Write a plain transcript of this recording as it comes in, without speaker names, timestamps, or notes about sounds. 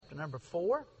number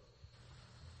 4.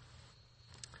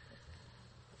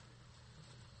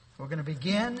 We're going to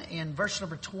begin in verse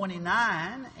number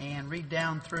 29 and read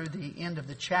down through the end of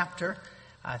the chapter.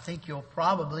 I think you'll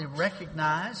probably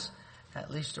recognize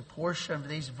at least a portion of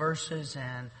these verses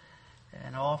and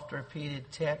an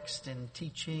oft-repeated text in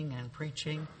teaching and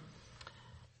preaching.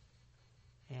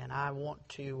 And I want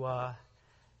to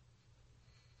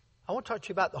talk to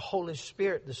you about the Holy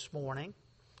Spirit this morning.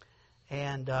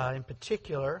 And in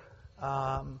particular,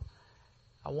 I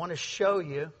want to show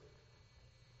you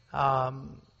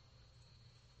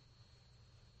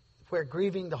where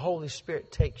grieving the Holy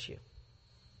Spirit takes you.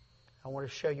 I want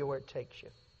to show you where it takes you.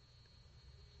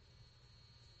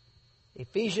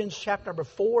 Ephesians chapter number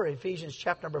 4,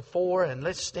 and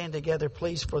let's stand together,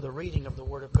 please, for the reading of the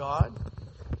Word of God.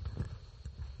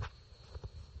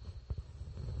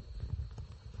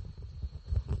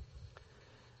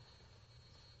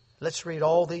 Let's read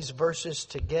all these verses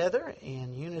together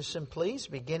in unison, please,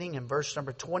 beginning in verse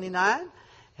number 29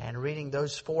 and reading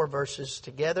those 4 verses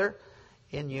together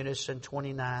in unison,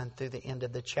 29 through the end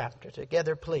of the chapter.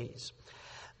 Together, please.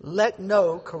 Let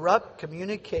no corrupt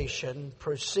communication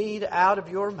proceed out of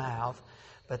your mouth,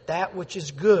 but that which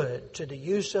is good to the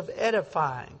use of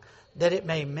edifying, that it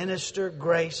may minister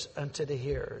grace unto the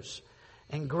hearers.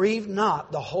 And grieve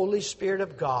not the Holy Spirit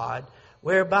of God,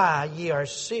 whereby ye are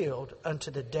sealed unto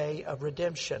the day of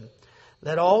redemption.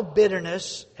 Let all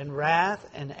bitterness and wrath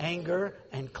and anger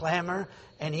and clamor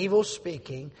and evil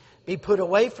speaking be put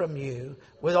away from you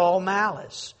with all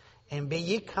malice. And be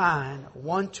ye kind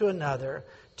one to another,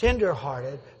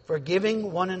 tender-hearted,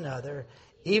 forgiving one another,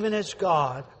 even as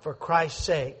God, for Christ's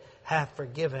sake, hath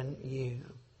forgiven you.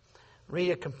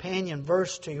 Read a companion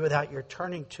verse to you without your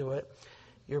turning to it.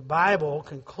 Your Bible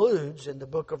concludes in the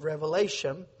book of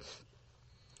Revelation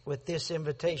with this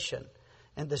invitation.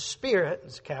 And the Spirit,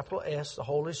 it's capital S, the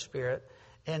Holy Spirit,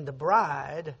 and the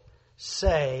bride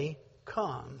say,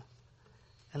 Come.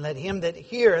 And let him that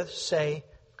heareth say,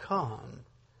 Come.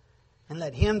 And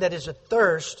let him that is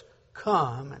athirst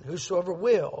come. And whosoever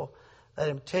will, let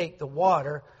him take the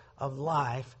water of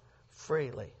life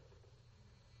freely.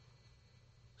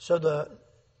 So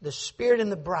the Spirit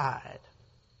and the bride.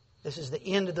 This is the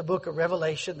end of the book of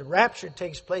Revelation. The rapture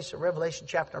takes place in Revelation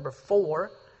chapter number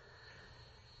 4.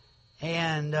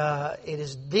 And it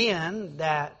is then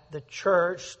that the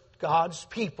church, God's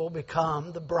people,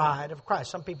 become the bride of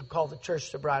Christ. Some people call the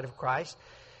church the bride of Christ.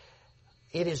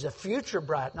 It is a future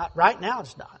bride. Not right now,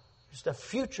 it's not. It's the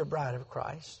future bride of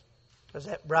Christ. Because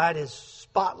that bride is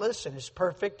spotless and is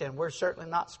perfect, and we're certainly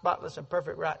not spotless and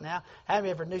perfect right now. Have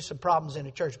you ever knew some problems in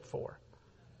the church before?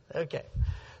 Okay.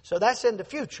 So that's in the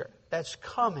future. That's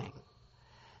coming.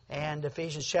 And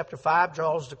Ephesians chapter 5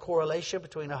 draws the correlation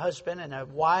between a husband and a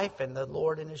wife and the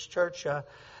Lord and His church.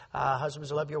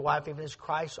 Husbands, love your wife even as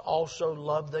Christ also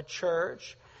loved the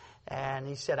church. And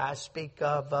He said, I speak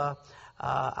of the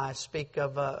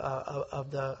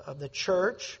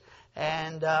church.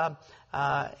 And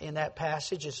in that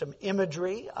passage is some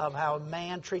imagery of how a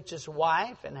man treats his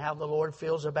wife and how the Lord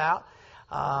feels about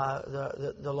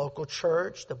the local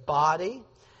church, the body.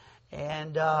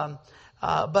 And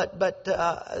but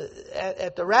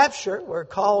at the rapture, we're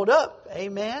called up.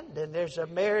 Amen. Then there's a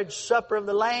marriage supper of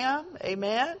the Lamb.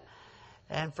 Amen.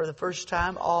 And for the first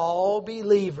time, all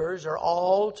believers are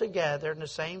all together in the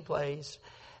same place.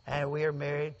 And we are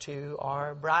married to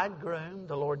our bridegroom,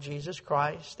 the Lord Jesus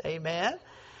Christ. Amen.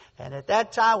 And at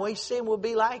that time, we see Him, we'll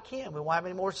be like Him. We won't have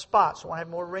any more spots. We won't have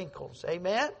more wrinkles.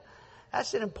 Amen.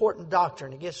 That's an important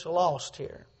doctrine. It gets lost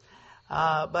here.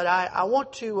 But I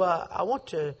want to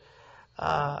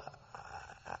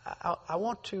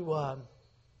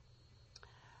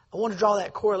draw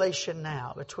that correlation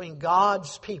now between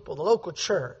God's people, the local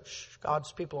church,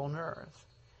 God's people on earth,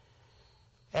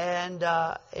 and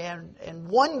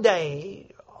one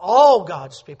day all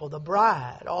God's people, the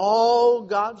bride, all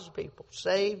God's people,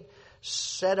 saved,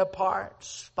 set apart,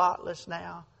 spotless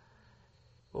now,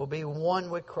 will be one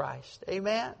with Christ.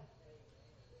 Amen.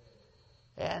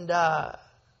 And that's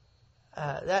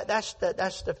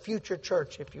the future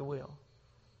church, if you will.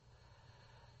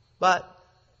 But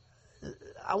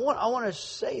I want to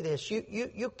say this: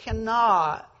 you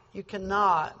cannot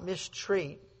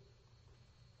mistreat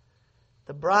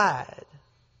the bride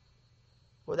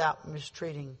without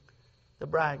mistreating the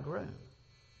bridegroom.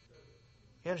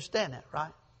 You understand that,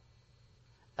 right?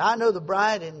 Now, I know the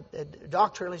bride,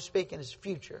 doctrinally speaking, is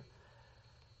future.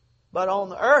 But on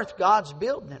the earth, God's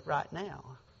building it right now.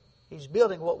 He's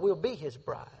building what will be His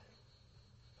bride.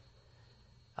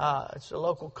 It's a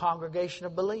local congregation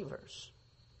of believers.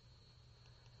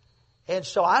 And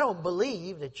so I don't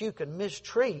believe that you can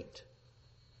mistreat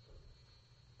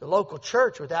the local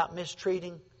church without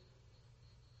mistreating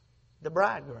the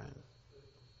bridegroom,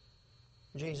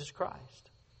 Jesus Christ.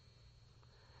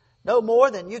 No more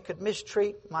than you could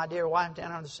mistreat my dear wife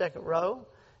down on the second row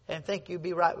and think you'd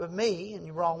be right with me and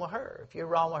you're wrong with her. If you're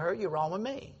wrong with her, you're wrong with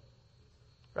me.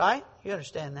 Right? You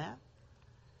understand that?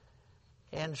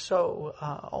 And so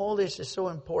all this is so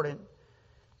important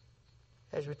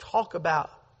as we talk about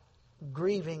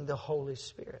grieving the Holy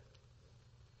Spirit.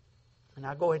 And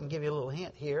I'll go ahead and give you a little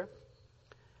hint here.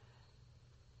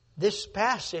 This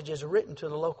passage is written to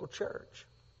the local church.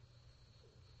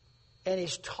 And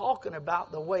he's talking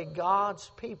about the way God's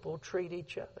people treat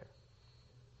each other.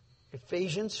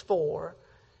 Ephesians 4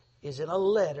 is in a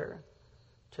letter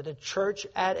to the church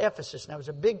at Ephesus. Now, it was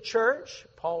a big church.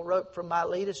 Paul wrote from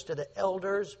Miletus to the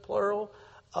elders, plural,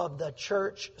 of the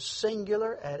church,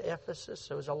 singular, at Ephesus.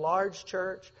 So it was a large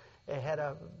church. It had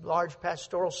a large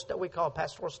pastoral, we call it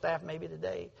pastoral staff maybe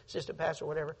today, assistant pastor,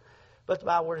 whatever. But the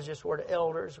Bible word is just the word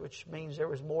elders, which means there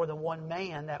was more than one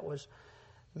man that was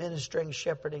ministering,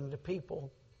 shepherding the people.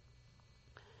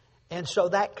 And so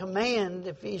that command,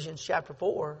 Ephesians chapter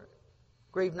 4,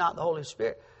 grieve not the Holy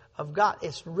Spirit of God,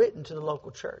 it's written to the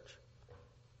local church.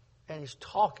 And he's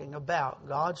talking about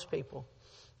God's people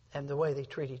and the way they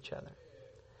treat each other.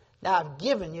 Now, I've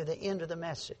given you the end of the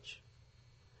message.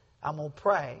 I'm going to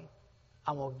pray.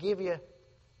 I'm going to give you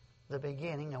the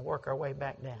beginning and work our way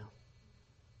back down.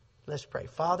 Let's pray.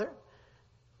 Father,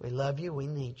 we love you. We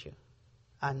need you.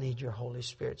 I need your Holy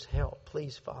Spirit's help.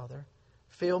 Please, Father,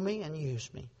 fill me and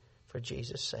use me for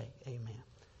Jesus' sake. Amen.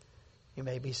 You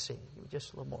may be seated.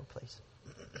 Just a little more, please.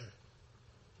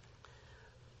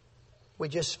 We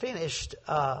just finished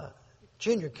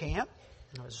junior camp.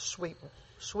 It was a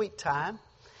sweet time.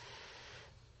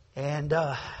 And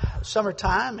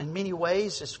summertime, in many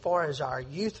ways, as far as our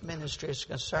youth ministry is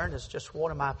concerned, is just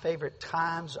one of my favorite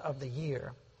times of the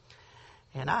year.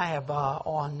 And I have,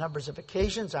 on numbers of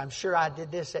occasions, I'm sure I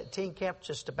did this at teen camp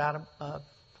just about 4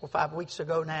 or 5 weeks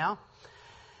ago now.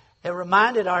 It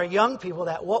reminded our young people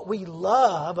that what we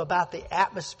love about the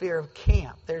atmosphere of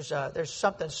camp. There's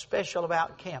something special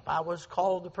about camp. I was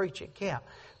called to preach at camp.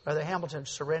 Brother Hamilton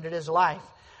surrendered his life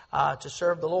to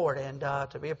serve the Lord and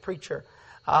to be a preacher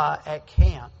at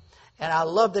camp. And I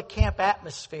love the camp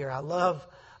atmosphere. I love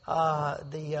I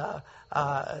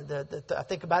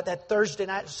think about that Thursday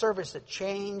night service that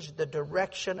changed the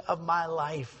direction of my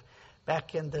life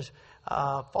back in the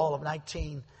fall of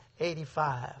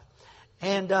 1985.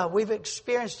 And we've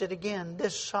experienced it again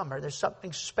this summer. There's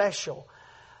something special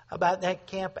about that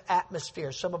camp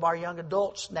atmosphere. Some of our young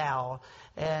adults now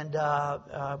and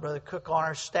Brother Cook on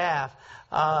our staff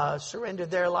surrendered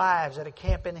their lives at a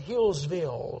camp in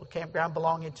Hillsville, a campground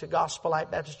belonging to Gospel Light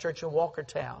Baptist Church in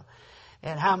Walkertown.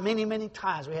 And how many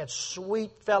times we had sweet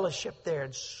fellowship there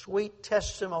and sweet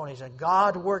testimonies. And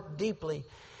God worked deeply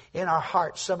in our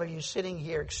hearts. Some of you sitting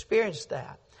here experienced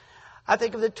that. I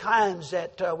think of the times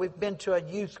that we've been to a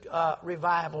youth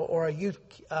revival or a youth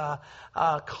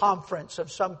conference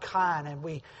of some kind, and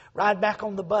we ride back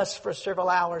on the bus for several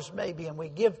hours maybe, and we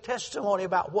give testimony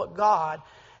about what God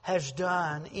has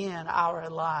done in our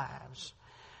lives.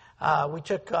 We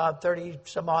took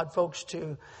 30-some-odd folks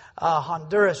to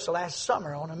Honduras last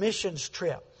summer on a missions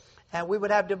trip, and we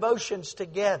would have devotions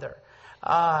together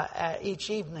each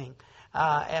evening.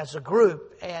 As a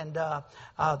group, and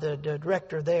the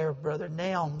director there, Brother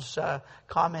Nelms,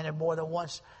 commented more than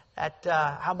once at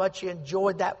how much he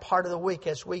enjoyed that part of the week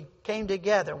as we came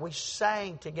together. We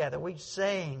sang together. We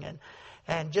sang,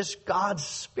 and just God's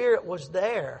Spirit was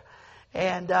there.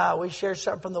 And we share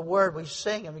something from the Word. We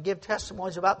sing and we give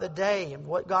testimonies about the day and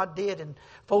what God did and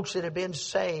folks that have been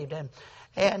saved. And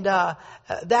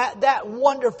that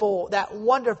wonderful.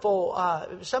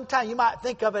 Sometimes you might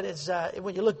think of it as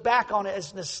when you look back on it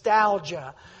as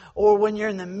nostalgia, or when you're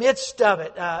in the midst of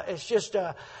it, it's just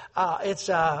an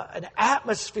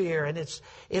atmosphere, and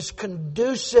it's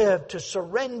conducive to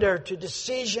surrender, to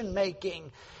decision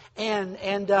making,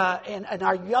 and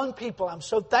our young people. I'm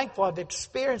so thankful. I've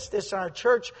experienced this in our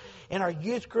church, in our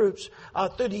youth groups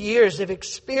through the years. They've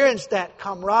experienced that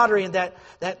camaraderie and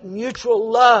that mutual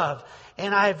love.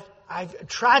 And I've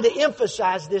tried to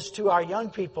emphasize this to our young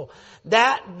people,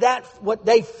 that what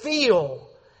they feel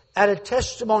at a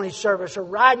testimony service or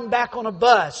riding back on a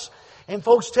bus and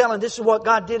folks telling this is what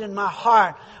God did in my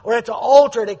heart, or at the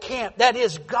altar at a camp, that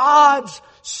is God's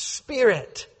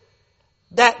Spirit.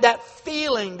 That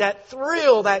feeling, that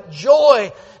thrill, that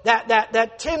joy,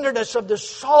 that tenderness of the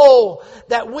soul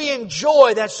that we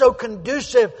enjoy, that's so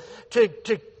conducive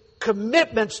to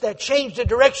commitments that change the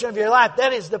direction of your life.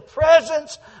 That is the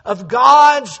presence of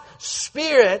God's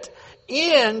Spirit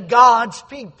in God's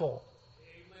people.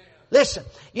 Listen,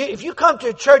 if you come to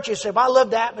a church, you say, well, I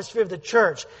love the atmosphere of the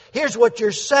church. Here's what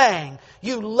you're saying.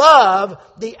 You love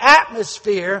the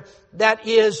atmosphere that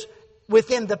is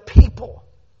within the people.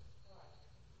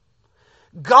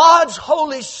 God's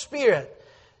Holy Spirit,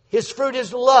 His fruit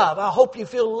is love. I hope you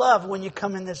feel love when you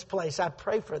come in this place. I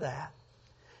pray for that.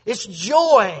 It's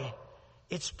joy.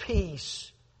 It's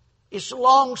peace. It's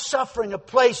long suffering, a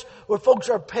place where folks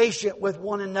are patient with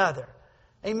one another.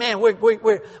 Amen. We're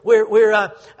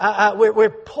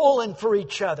pulling for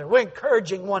each other. We're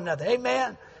encouraging one another.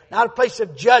 Amen. Not a place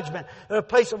of judgment, but a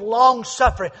place of long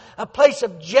suffering, a place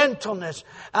of gentleness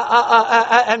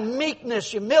and meekness,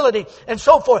 humility, and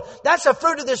so forth. That's a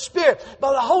fruit of the Spirit.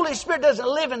 But the Holy Spirit doesn't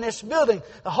live in this building.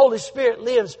 The Holy Spirit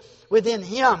lives within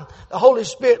Him. The Holy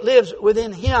Spirit lives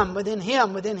within Him, within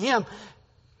Him, within Him.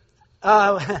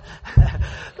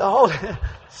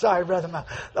 Sorry, Brother Mo.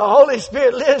 The Holy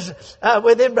Spirit lives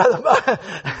within Brother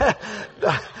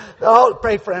Mo.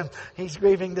 Pray for him. He's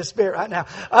grieving the Spirit right now.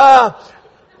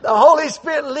 The Holy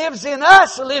Spirit lives in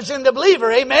us, lives in the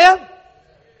believer. Amen?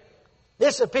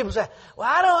 Listen, people say, well,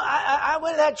 I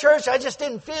went to that church, I just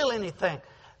didn't feel anything.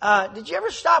 Did you ever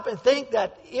stop and think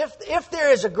that if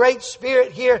there is a great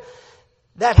Spirit here,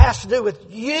 that has to do with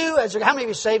you? How many of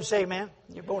you saved? Say amen.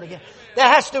 You're born again.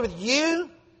 That has to do with you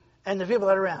and the people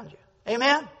that are around you.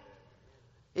 Amen?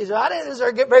 He said, I didn't think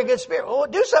there's a very good Spirit. Well,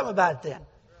 do something about it then.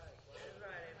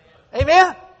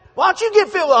 Amen? Why don't you get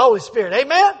filled with the Holy Spirit?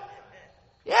 Amen?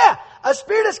 Yeah. A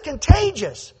spirit is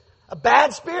contagious. A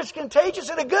bad spirit is contagious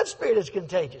and a good spirit is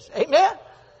contagious. Amen?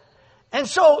 And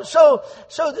so the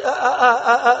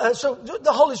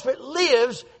Holy Spirit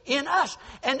lives in us.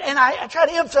 And I try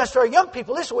to emphasize to our young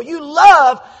people, listen, what you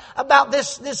love about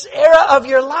this era of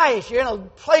your life, you're in a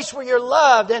place where you're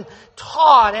loved and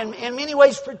taught and in many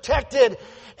ways protected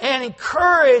and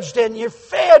encouraged and you're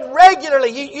fed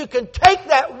regularly. You can take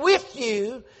that with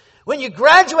you. When you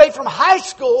graduate from high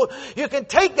school, you can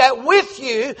take that with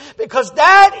you because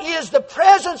that is the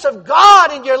presence of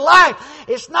God in your life.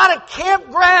 It's not a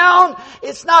campground.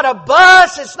 It's not a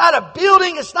bus. It's not a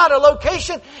building. It's not a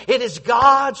location. It is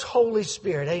God's Holy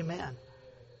Spirit. Amen.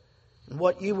 And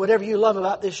whatever you love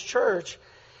about this church,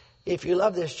 if you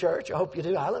love this church, I hope you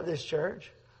do. I love this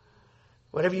church.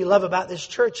 Whatever you love about this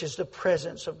church is the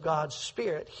presence of God's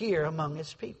Spirit here among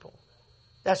His people.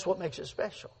 That's what makes it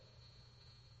special.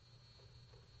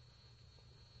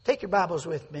 Take your Bibles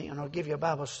with me and I'll give you a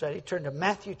Bible study. Turn to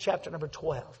Matthew chapter number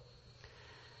 12.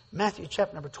 Matthew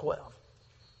chapter number 12.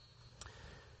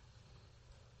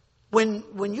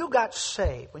 When you got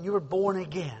saved, when you were born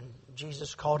again,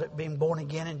 Jesus called it being born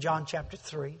again in John chapter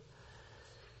 3.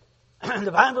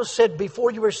 The Bible said before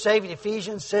you were saved,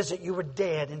 Ephesians says that you were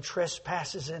dead in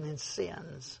trespasses and in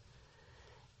sins.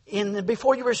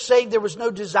 Before you were saved, there was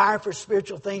no desire for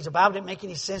spiritual things. The Bible didn't make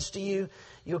any sense to you.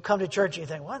 You would come to church and you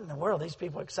think, what in the world are these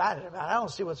people excited about? I don't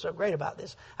see what's so great about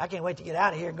this. I can't wait to get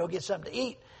out of here and go get something to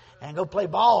eat and go play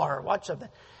ball or watch something.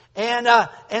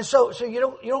 And so you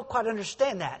don't quite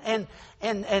understand that. And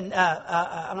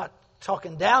I'm not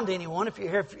talking down to anyone. If you're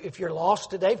here, if you're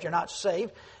lost today, if you're not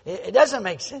saved, it doesn't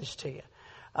make sense to you.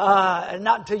 And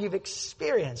not until you've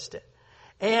experienced it.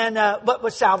 And but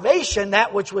with salvation,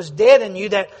 that which was dead in you,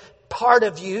 that part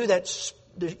of you, that's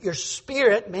your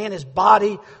spirit, man is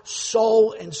body,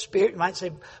 soul, and spirit. You might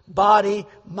say body,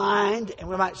 mind, and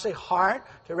we might say heart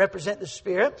to represent the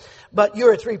spirit. But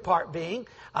you're a three-part being,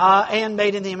 and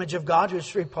made in the image of God, who's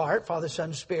three-part, Father,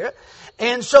 Son, Spirit.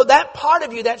 And so that part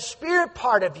of you, that spirit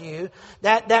part of you,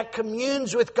 that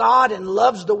communes with God and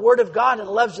loves the Word of God and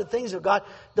loves the things of God,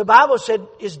 the Bible said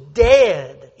is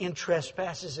dead in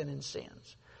trespasses and in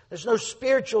sins. There's no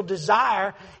spiritual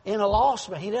desire in a lost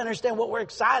man. He doesn't understand what we're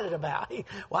excited about.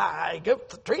 I go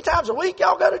 3 times a week.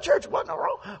 Y'all go to church. What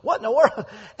in the world?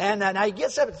 And now he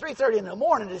gets up at 3:30 in the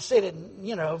morning to sit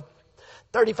in,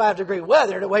 35-degree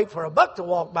weather to wait for a buck to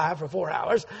walk by for 4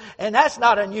 hours. And that's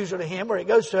not unusual to him, where he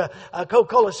goes to a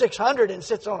Coca-Cola 600 and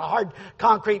sits on a hard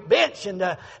concrete bench in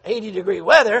the 80-degree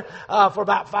weather for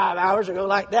about 5 hours or go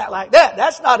like that.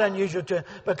 That's not unusual to him.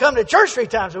 But come to church 3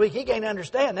 times a week, he can't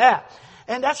understand that.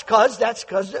 And that's because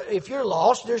if you're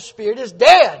lost, your spirit is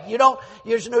dead.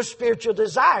 There's no spiritual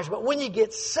desires. But when you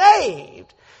get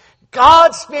saved,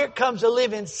 God's Spirit comes to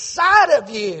live inside of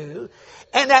you,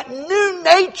 and that new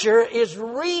nature is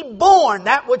reborn.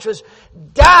 That which was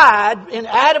died in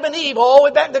Adam and Eve all the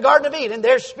way back in the Garden of Eden.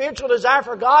 Their spiritual desire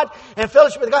for God and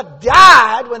fellowship with God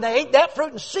died when they ate that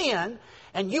fruit in sin.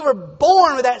 And you were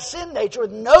born with that sin nature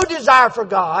with no desire for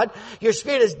God. Your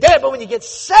spirit is dead, but when you get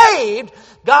saved,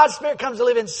 God's Spirit comes to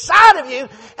live inside of you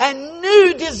and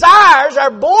new desires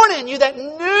are born in you. That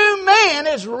new man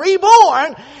is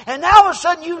reborn, and now all of a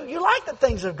sudden you like the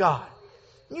things of God.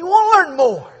 You want to learn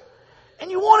more. And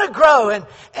you want to grow.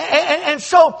 And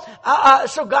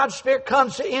so God's Spirit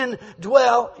comes to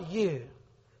indwell you.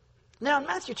 Now in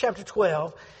Matthew chapter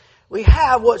 12, we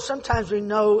have what sometimes we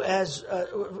know as,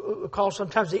 we call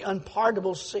sometimes the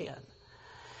unpardonable sin.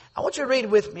 I want you to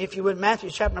read with me, if you would, Matthew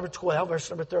chapter number 12, verse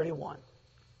number 31.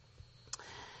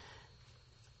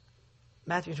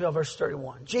 Matthew 12, verse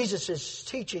 31. Jesus is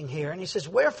teaching here, and He says,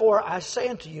 "Wherefore I say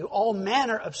unto you, all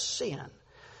manner of sin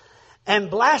and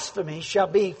blasphemy shall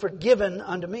be forgiven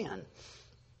unto men.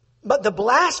 But the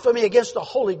blasphemy against the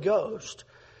Holy Ghost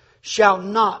shall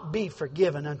not be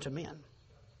forgiven unto men.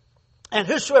 And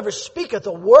whosoever speaketh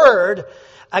a word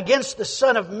against the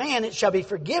Son of Man, it shall be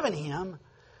forgiven him.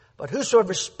 But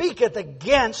whosoever speaketh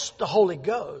against the Holy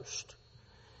Ghost,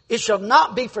 it shall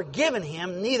not be forgiven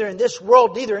him, neither in this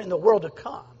world, neither in the world to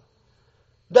come."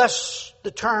 Thus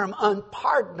the term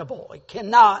unpardonable. It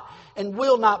cannot and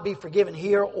will not be forgiven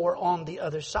here or on the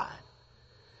other side.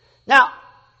 Now,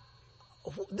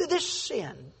 this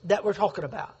sin that we're talking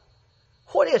about,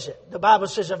 what is it? The Bible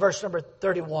says in verse number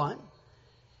 31,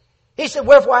 He said,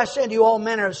 "Wherefore I say unto you, all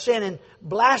manner of sin and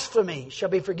blasphemy shall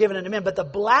be forgiven unto men, but the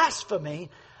blasphemy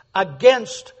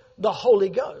against the Holy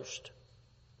Ghost."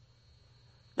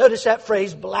 Notice that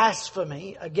phrase,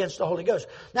 blasphemy against the Holy Ghost.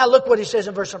 Now look what He says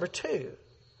in verse number 2.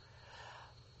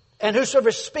 "And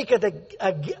whosoever speaketh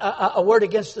a word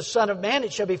against the Son of Man,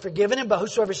 it shall be forgiven him, but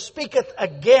whosoever speaketh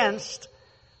against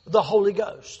the Holy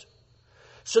Ghost."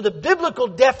 So the biblical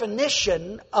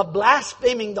definition of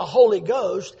blaspheming the Holy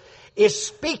Ghost is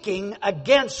speaking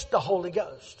against the Holy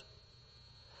Ghost.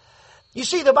 You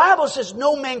see, the Bible says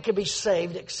no man can be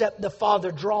saved except the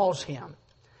Father draws him.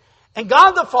 And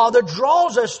God the Father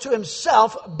draws us to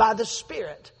Himself by the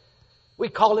Spirit. We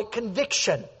call it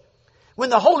conviction. When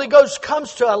the Holy Ghost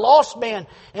comes to a lost man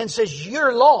and says,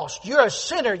 "You're lost, you're a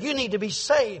sinner, you need to be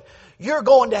saved, you're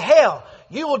going to hell,"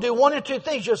 you will do one or two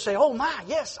things. You'll say, "Oh my,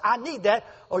 yes, I need that."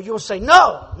 Or you'll say,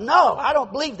 no, I don't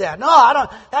believe that. No, I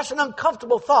don't. That's an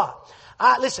uncomfortable thought.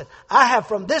 Listen, I have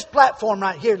from this platform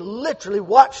right here literally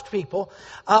watched people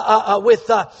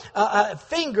with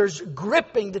fingers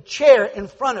gripping the chair in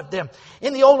front of them.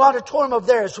 In the old auditorium over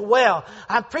there as well,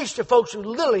 I've preached to folks who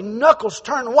literally knuckles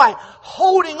turn white,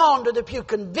 holding on to the pew,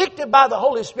 convicted by the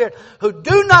Holy Spirit, who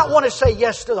do not want to say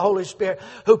yes to the Holy Spirit,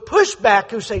 who push back,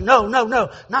 who say, no,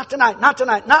 not tonight,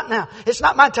 not now. It's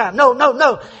not my time.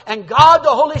 No. And God,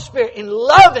 the Holy Spirit, in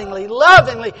lovingly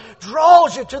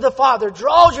draws you to the Father,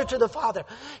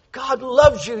 God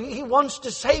loves you. He wants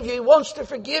to save you. He wants to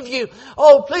forgive you.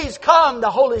 Oh, please come.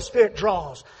 The Holy Spirit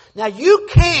draws. Now you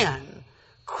can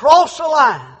cross a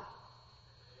line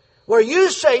where you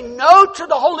say no to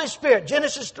the Holy Spirit.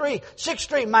 Genesis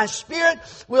 6:3, "My spirit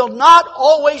will not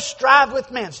always strive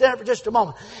with men." Stand up for just a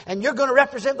moment. And you're going to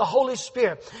represent the Holy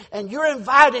Spirit. And you're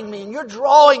inviting me, and you're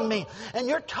drawing me, and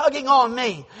you're tugging on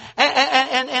me.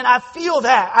 And I feel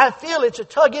that. I feel it's a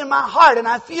tug in my heart, and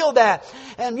I feel that.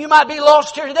 And you might be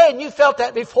lost here today, and you felt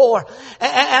that before.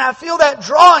 And I feel that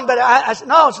drawing, but I said,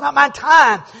 no, it's not my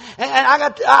time. And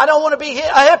I don't want to be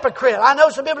a hypocrite. I know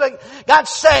some people that got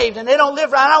saved, and they don't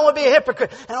live right. I don't want to be a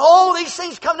hypocrite. And all these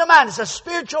things come to mind. It's a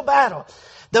spiritual battle.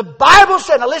 The Bible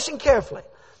said, now listen carefully.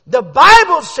 The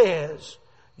Bible says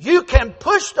you can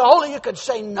push you can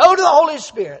say no to the Holy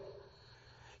Spirit.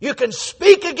 You can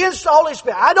speak against the Holy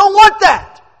Spirit. I don't want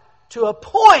that. To a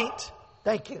point,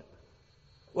 thank you,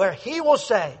 where He will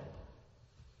say,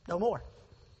 no more.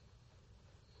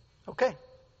 Okay.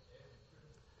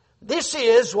 This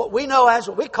is what we know as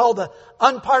what we call the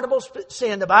unpardonable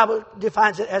sin. The Bible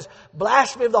defines it as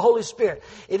blasphemy of the Holy Spirit.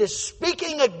 It is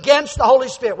speaking against the Holy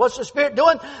Spirit. What's the Spirit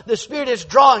doing? The Spirit is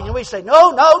drawing. And we say,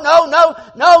 no. No,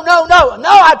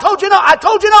 I told you no.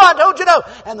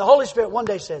 And the Holy Spirit one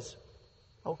day says,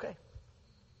 okay.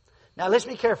 Now listen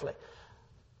to me carefully.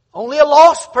 Only a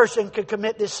lost person can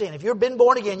commit this sin. If you've been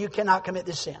born again, you cannot commit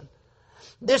this sin.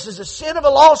 This is a sin of a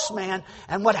lost man.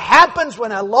 And what happens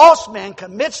when a lost man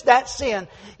commits that sin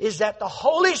is that the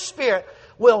Holy Spirit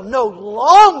will no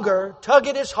longer tug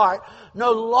at his heart,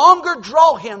 no longer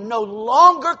draw him, no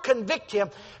longer convict him.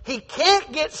 He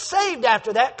can't get saved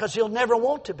after that because he'll never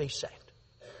want to be saved.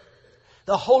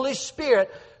 The Holy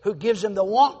Spirit, who gives him the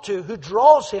want to, who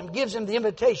draws him, gives him the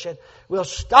invitation, will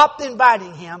stop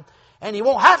inviting him, and he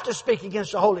won't have to speak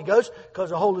against the Holy Ghost because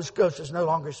the Holy Ghost is no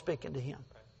longer speaking to him.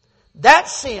 That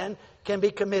sin can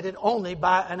be committed only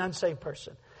by an unsaved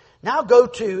person. Now go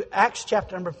to Acts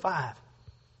chapter number 5.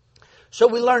 So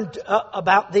we learned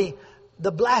about the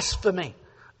blasphemy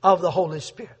of the Holy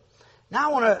Spirit. Now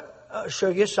I want to show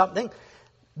you something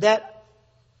that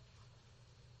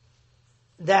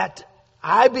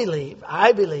I believe,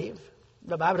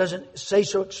 the Bible doesn't say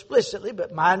so explicitly,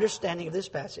 but my understanding of this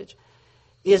passage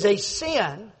is a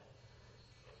sin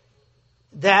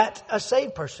that a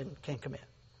saved person can commit.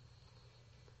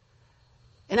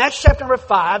 In Acts chapter number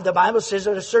 5, the Bible says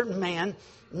that a certain man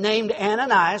named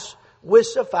Ananias with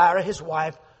Sapphira, his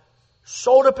wife,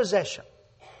 sold a possession.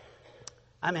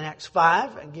 I'm in Acts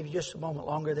 5. I'll give you just a moment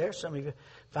longer there. Some of you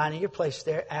finding your place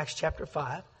there. Acts chapter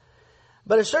 5.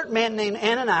 But a certain man named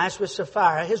Ananias with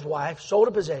Sapphira, his wife, sold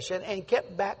a possession and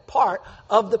kept back part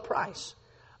of the price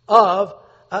of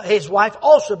his wife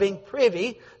also being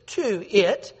privy to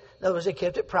it. In other words, they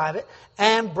kept it private,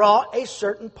 and brought a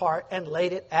certain part and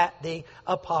laid it at the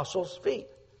apostles' feet.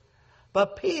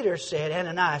 But Peter said,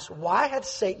 Ananias, why hath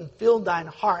Satan filled thine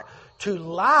heart to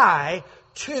lie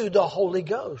to the Holy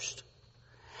Ghost,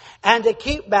 and to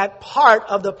keep back part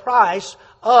of the price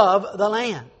of the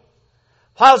land?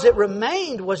 Whilst it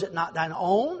remained, was it not thine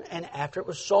own? And after it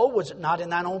was sold, was it not in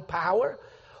thine own power?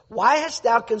 Why hast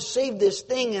thou conceived this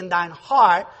thing in thine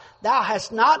heart? Thou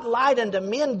hast not lied unto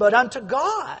men, but unto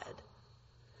God.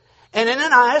 And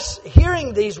Ananias,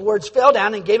 hearing these words, fell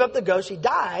down and gave up the ghost. He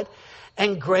died,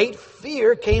 and great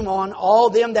fear came on all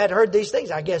them that heard these things.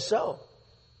 I guess so.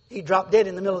 He dropped dead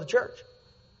in the middle of the church.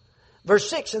 Verse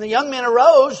 6, and the young men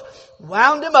arose,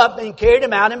 wound him up, and carried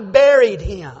him out and buried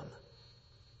him.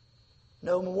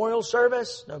 No memorial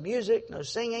service, no music, no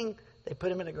singing. They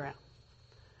put him in the ground.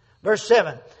 Verse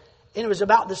 7, and it was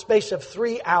about the space of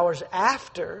 3 hours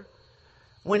after,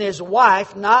 when his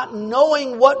wife, not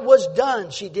knowing what was done,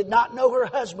 she did not know her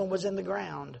husband was in the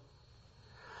ground,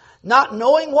 not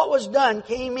knowing what was done,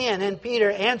 came in, and Peter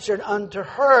answered unto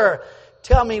her,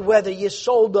 tell me whether ye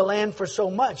sold the land for so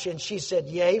much. And she said,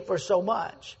 yea, for so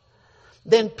much.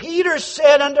 Then Peter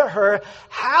said unto her,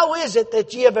 how is it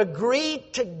that ye have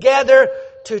agreed together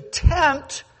to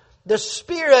tempt the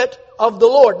Spirit of the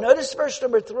Lord? Notice verse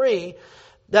number 3.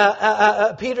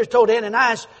 Peter told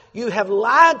Ananias, you have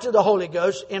lied to the Holy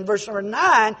Ghost. In verse number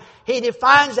 9, he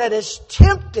defines that as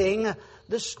tempting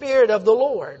the Spirit of the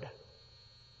Lord.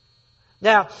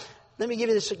 Now, let me give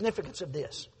you the significance of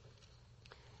this.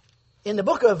 In the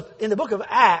book of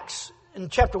Acts, in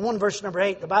chapter 1, verse number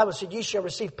 8, the Bible said, ye shall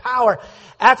receive power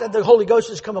after the Holy Ghost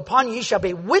has come upon you. Ye shall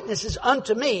be witnesses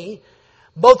unto me,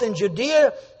 both in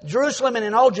Judea, Jerusalem, and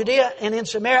in all Judea, and in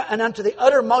Samaria, and unto the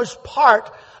uttermost part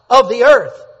of the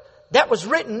earth. That was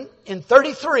written in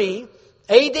 33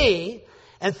 AD.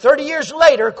 And 30 years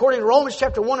later, according to Romans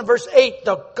chapter 1 and verse 8,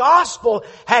 the gospel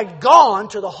had gone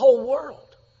to the whole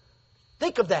world.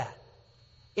 Think of that.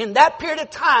 In that period of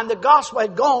time, the gospel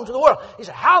had gone to the world. He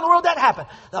said, how in the world did that happen?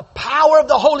 The power of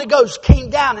the Holy Ghost came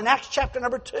down in Acts chapter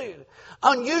number 2.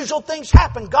 Unusual things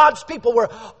happened. God's people were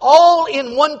all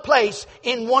in one place,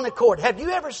 in one accord. Have you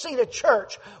ever seen a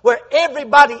church where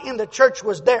everybody in the church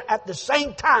was there at the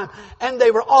same time and they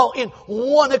were all in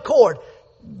one accord,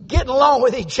 getting along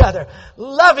with each other,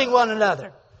 loving one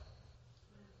another?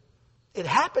 It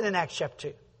happened in Acts chapter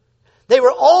 2. They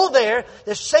were all there,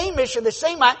 the same mission, the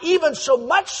same mind, even so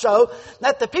much so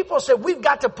that the people said, we've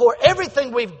got to pour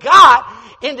everything we've got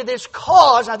into this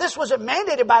cause. Now, this wasn't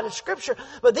mandated by the Scripture,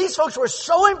 but these folks were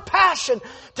so impassioned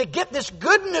to get this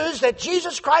good news that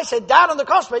Jesus Christ had died on the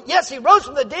cross. But yes, He rose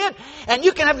from the dead, and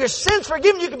you can have your sins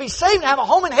forgiven, you can be saved and have a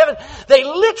home in heaven. They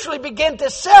literally began to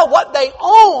sell what they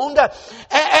owned and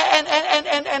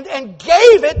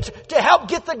gave it to help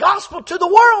get the gospel to the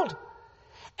world.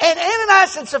 And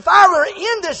Ananias and Sapphira were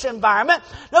in this environment.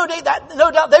 No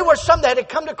doubt they were some that had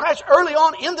come to Christ early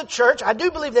on in the church. I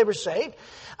do believe they were saved.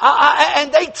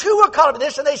 And they too were caught up in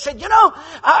this, and they said,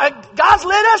 God's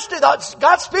led us to,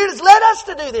 God's Spirit has led us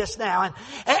to do this now.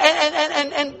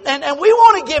 And we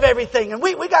want to give everything. And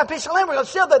we got a piece of land. We're going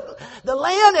to sell the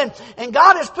land, and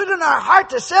God has put it in our heart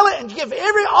to sell it and give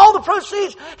all the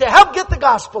proceeds to help get the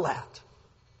gospel out.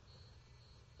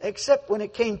 Except when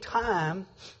it came time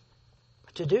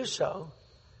to do so,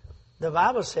 the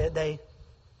Bible said they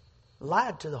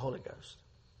lied to the Holy Ghost.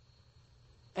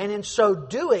 And in so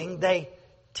doing, they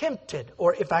tempted,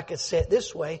 or if I could say it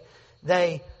this way,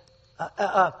 it's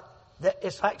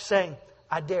like saying,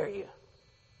 I dare you.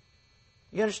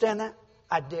 You understand that?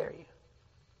 I dare you.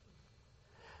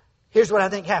 Here's what I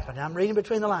think happened. I'm reading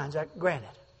between the lines, granted.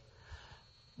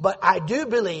 But I do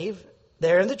believe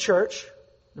they're in the church.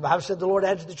 The Bible said the Lord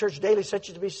added to the church daily such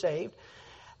as to be saved.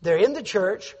 They're in the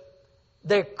church,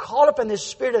 They're caught up in this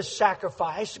spirit of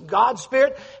sacrifice. God's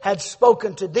Spirit had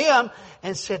spoken to them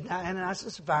and said, now, Ananias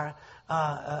and Sapphira,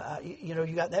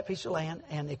 you got that piece of land,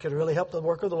 and it could really help the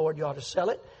work of the Lord. You ought to sell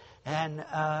it, and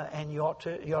you ought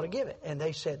to give it. And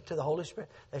they said to the Holy Spirit,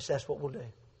 they said, that's what we'll do.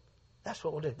 That's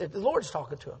what we'll do. The Lord's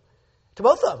talking to them, to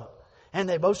both of them. And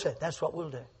they both said, that's what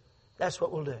we'll do. That's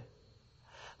what we'll do.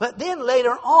 But then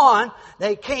later on,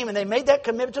 they came and they made that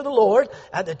commitment to the Lord.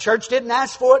 The church didn't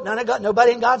ask for it.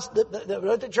 Nobody in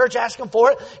the church asked them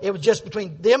for it. It was just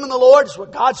between them and the Lord. It's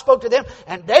what God spoke to them.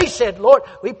 And they said, Lord,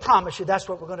 we promise you that's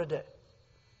what we're going to do.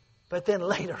 But then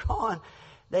later on,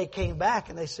 they came back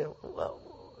and they said, well,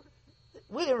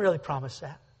 we didn't really promise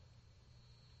that.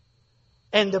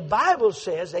 And the Bible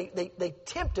says they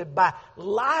tempted by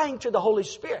lying to the Holy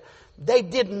Spirit. They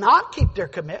did not keep their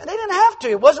commitment. They didn't have to.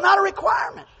 It was not a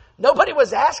requirement. Nobody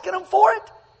was asking them for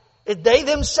it. They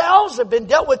themselves have been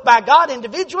dealt with by God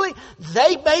individually.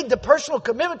 They made the personal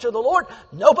commitment to the Lord.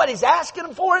 Nobody's asking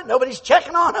them for it. Nobody's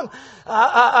checking on them.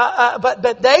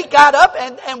 But they got up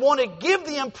and want to give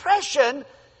the impression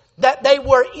that they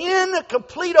were in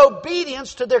complete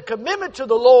obedience to their commitment to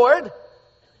the Lord.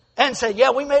 And said,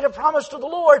 yeah, we made a promise to the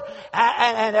Lord.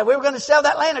 And we were going to sell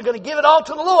that land. We're going to give it all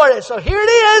to the Lord. And so here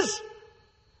it is.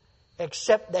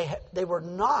 Except they were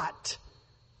not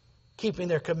keeping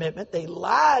their commitment. They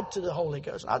lied to the Holy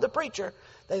Ghost. Not the preacher.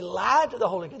 They lied to the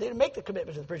Holy Ghost. They didn't make the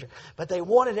commitment to the preacher. But they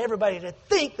wanted everybody to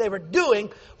think they were doing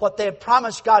what they had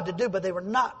promised God to do. But they were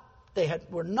not.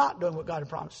 Were not doing what God had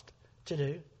promised to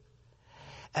do.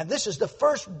 And this is the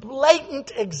first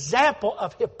blatant example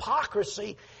of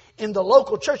hypocrisy in the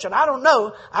local church. And I don't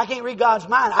know. I can't read God's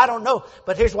mind. I don't know.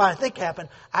 But here's what I think happened.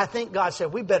 I think God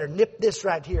said, we better nip this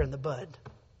right here in the bud.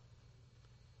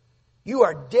 You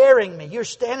are daring me. You're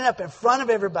standing up in front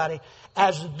of everybody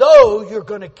as though you're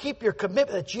going to keep your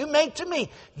commitment that you made to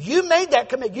me. You made that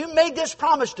commitment. You made this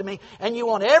promise to me. And you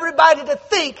want everybody to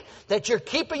think that you're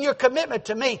keeping your commitment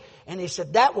to me. And he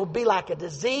said, that will be like a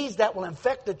disease that will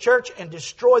infect the church and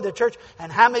destroy the church.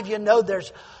 And how many of you know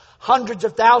there's hundreds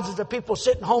of thousands of people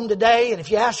sitting home today, and if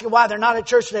you ask them why they're not at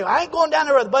church today, I ain't going down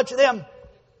there with a bunch of them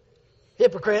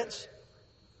hypocrites.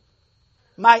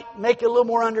 Might make it a little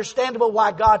more understandable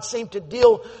why God seemed to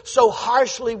deal so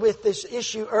harshly with this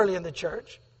issue early in the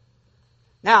church.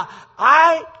 Now,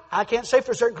 I can't say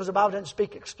for certain because the Bible doesn't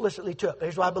speak explicitly to it, but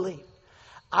here's what I believe.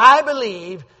 I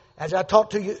believe, as I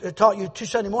taught you 2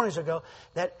 Sunday mornings ago,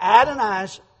 that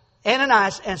Ananias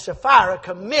and Sapphira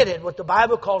committed what the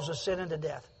Bible calls a sin unto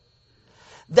death.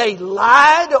 They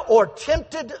lied or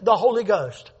tempted the Holy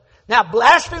Ghost. Now,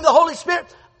 blaspheme the Holy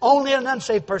Spirit, only an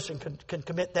unsaved person can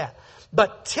commit that.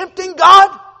 But tempting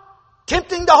God,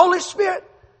 tempting the Holy Spirit,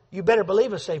 you better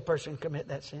believe a saved person can commit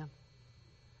that sin.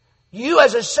 You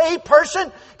as a saved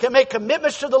person can make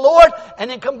commitments to the Lord and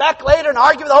then come back later and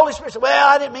argue with the Holy Spirit. Say, well,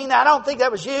 I didn't mean that. I don't think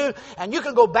that was you. And you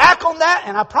can go back on that.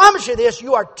 And I promise you this,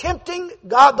 you are tempting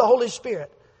God the Holy Spirit.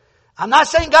 I'm not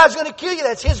saying God's going to kill you.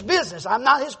 That's His business. I'm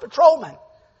not His patrolman.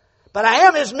 But I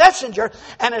am His messenger,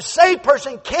 and a saved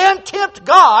person can tempt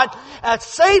God. A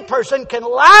saved person can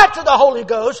lie to the Holy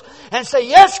Ghost and say,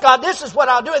 yes, God, this is what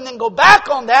I'll do, and then go back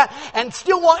on that and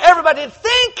still want everybody to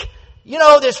think,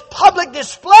 this public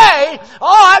display,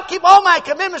 I keep all my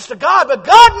commitments to God, but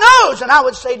God knows. And I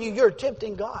would say to you, you're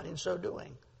tempting God in so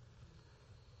doing.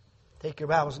 Take your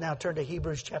Bibles now, turn to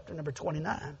Hebrews chapter number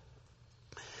 29.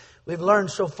 We've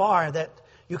learned so far that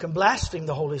you can blaspheme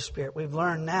the Holy Spirit. We've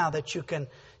learned now that you can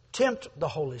tempt the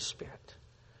Holy Spirit,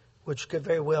 which could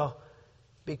very well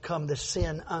become the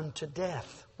sin unto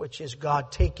death, which is God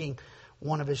taking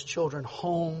one of His children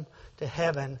home to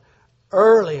heaven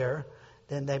earlier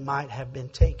than they might have been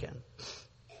taken.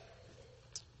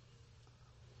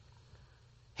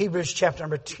 Hebrews chapter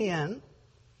number 10.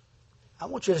 I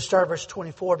want you to start verse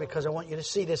 24 because I want you to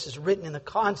see this is written in the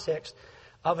context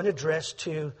of an address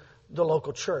to the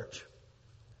local church.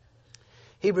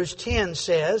 Hebrews 10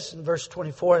 says in verse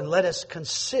 24, and let us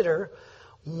consider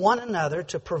one another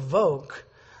to provoke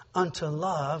unto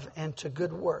love and to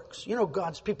good works.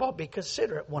 God's people ought to be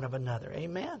considerate one of another.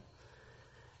 Amen.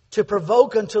 To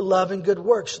provoke unto love and good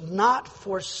works, not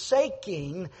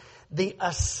forsaking the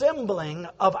assembling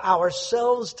of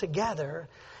ourselves together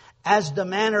as the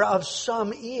manner of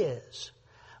some is,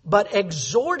 but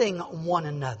exhorting one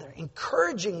another,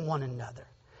 encouraging one another.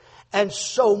 And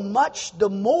so much the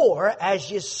more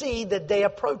as you see the day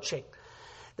approaching.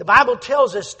 The Bible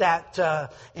tells us that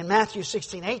in Matthew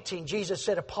 16:18, Jesus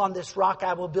said, upon this rock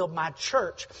I will build my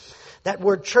church. That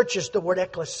word church is the word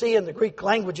ecclesia in the Greek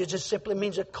language. It just simply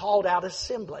means a called out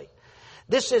assembly.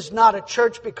 This is not a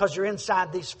church because you're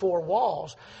inside these four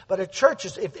walls. But a church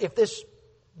is, if this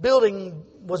building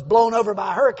was blown over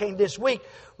by a hurricane this week,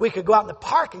 we could go out in the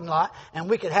parking lot and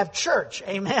we could have church.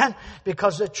 Amen?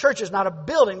 Because the church is not a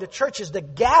building. The church is the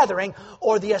gathering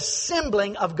or the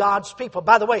assembling of God's people.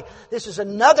 By the way, this is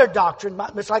another doctrine.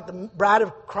 It's like the bride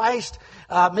of Christ.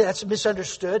 That's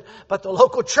misunderstood. But the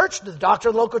local church, the doctrine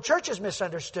of the local church is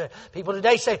misunderstood. People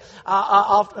today say,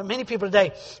 many people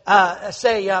today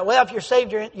say, well, if you're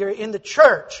saved, you're in the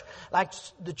church. Like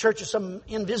the church is some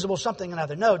invisible something or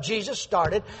another. No, Jesus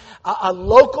started a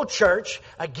local church.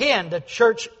 Again, the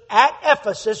church at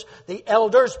Ephesus, the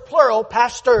elders, plural,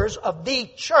 pastors of the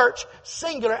church,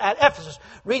 singular, at Ephesus.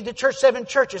 Read the church, 7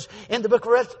 churches in the book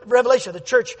of Revelation. The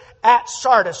church at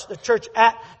Sardis, the church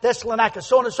at Thessalonica,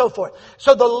 so on and so forth.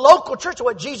 So the local church,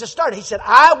 what Jesus started, He said,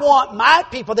 I want my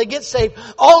people, they get saved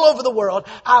all over the world.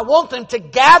 I want them to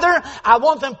gather. I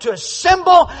want them to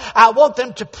assemble. I want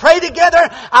them to pray together.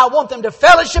 I want them to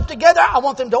fellowship together. I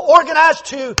want them to organize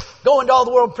to go into all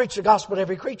the world and preach the gospel to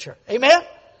every creature. Amen?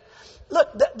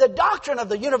 Look, the doctrine of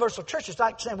the universal church is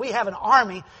like saying we have an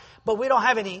army, but we don't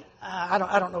have any, I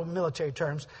don't know military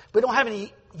terms, we don't have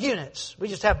any units. We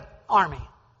just have army.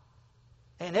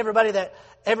 And everybody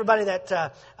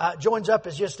that joins up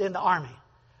is just in the army.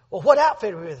 Well, what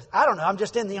outfit are we with? I don't know. I'm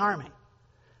just in the army.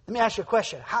 Let me ask you a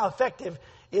question. How effective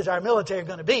is our military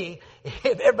going to be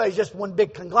if everybody's just one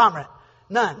big conglomerate?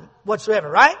 None whatsoever,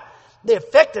 right? The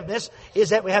effectiveness is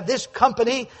that we have this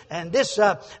company and this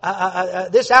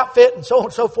outfit and so on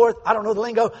and so forth. I don't know the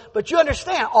lingo, but you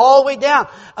understand all the way down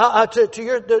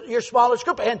to your smallest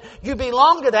group, and you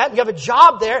belong to that. You have a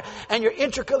job there, and you're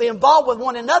intricately involved with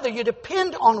one another. You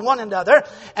depend on one another,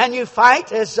 and you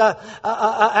fight as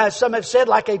some have said,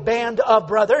 like a band of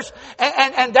brothers.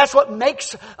 And that's what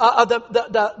makes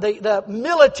the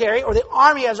military or the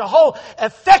army as a whole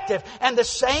effective. And the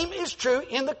same is true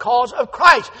in the cause of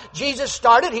Christ. Jesus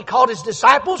started, He called His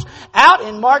disciples out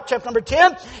in Mark chapter number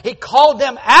 10. He called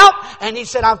them out and He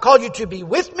said, I've called you to be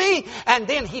with me. And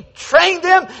then He trained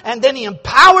them and then He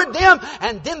empowered them.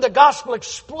 And then the gospel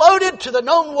exploded to the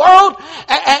known world.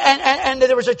 And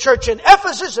there was a church in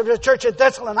Ephesus. There was a church in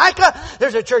Thessalonica.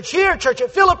 There's a church here, a church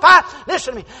at Philippi.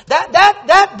 Listen to me.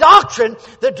 That doctrine,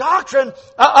 the doctrine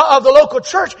of the local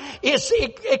church is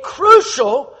a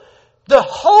crucial. The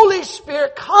Holy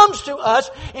Spirit comes to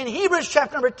us in Hebrews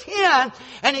chapter number 10,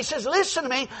 and He says, listen to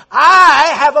me,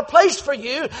 I have a place for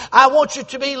you. I want you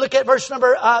to be, look at verse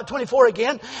number 24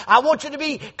 again. I want you to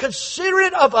be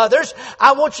considerate of others.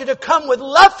 I want you to come with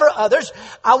love for others.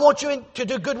 I want you to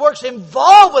do good works,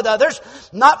 involved with others,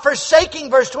 not forsaking,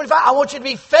 verse 25. I want you to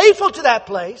be faithful to that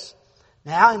place.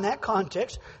 Now, in that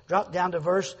context, drop down to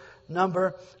verse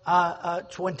number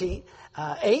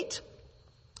 28.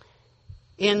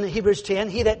 In Hebrews 10,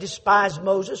 he that despised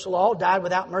Moses' law died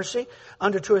without mercy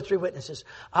under 2 or 3 witnesses.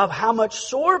 Of how much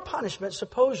sore punishment,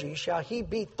 suppose ye, shall he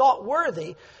be thought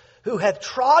worthy who hath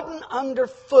trodden under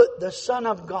foot the Son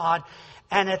of God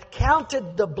and hath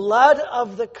counted the blood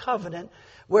of the covenant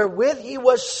wherewith he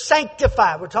was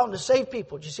sanctified. We're talking to saved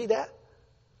people. Did you see that?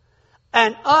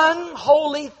 An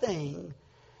unholy thing,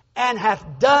 and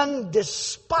hath done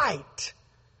despite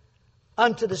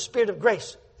unto the Spirit of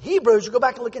grace. Hebrews, you go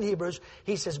back and look in Hebrews,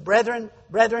 he says, brethren,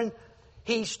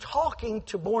 he's talking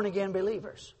to born again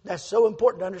believers. That's so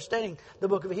important to understanding the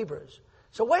book of Hebrews.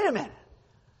 So wait a minute.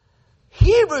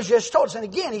 Hebrews just told us, and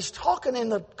again, he's talking in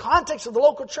the context of the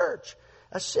local church.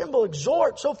 Assemble,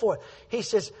 exhort, so forth. He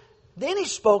says, then he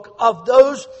spoke of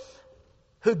those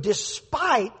who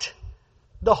despite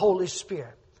the Holy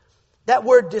Spirit. That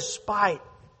word despite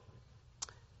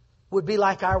would be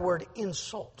like our word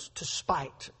insult, to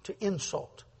spite, to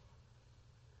insult.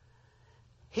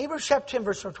 Hebrews chapter 10,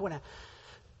 verse 29.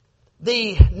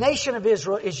 The nation of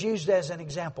Israel is used as an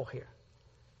example here.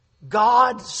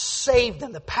 God saved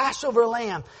them. The Passover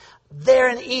lamb there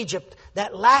in Egypt,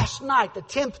 that last night, the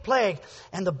 10th plague,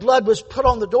 and the blood was put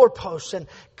on the doorposts, and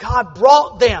God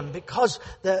brought them because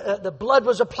the blood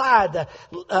was applied.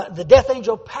 The death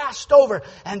angel passed over,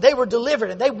 and they were delivered,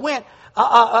 and they went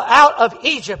out of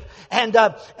Egypt. And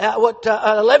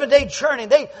 11-day journey,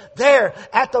 they there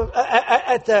at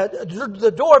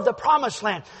the door of the promised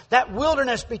land. That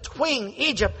wilderness between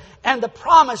Egypt and the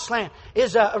promised land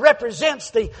represents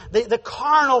the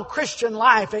carnal Christian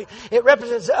life. It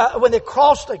represents when they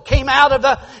came out out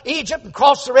of Egypt and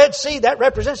crossed the Red Sea. That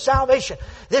represents salvation.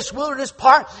 This wilderness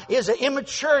part is an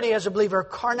immaturity as a believer,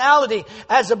 carnality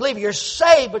as a believer. You're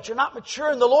saved, but you're not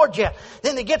mature in the Lord yet.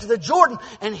 Then they get to the Jordan,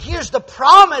 and here's the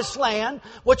promised land,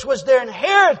 which was their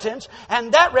inheritance,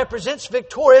 and that represents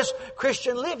victorious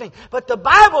Christian living. But the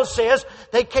Bible says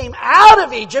they came out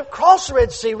of Egypt, crossed the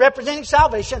Red Sea, representing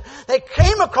salvation. They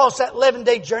came across that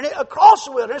 11-day journey, across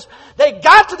the wilderness. They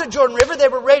got to the Jordan River. They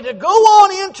were ready to go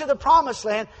on into the promised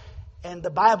land. And the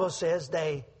Bible says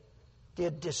they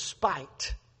did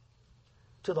despite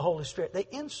to the Holy Spirit. They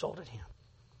insulted Him.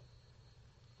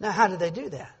 Now, how did they do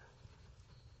that?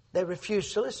 They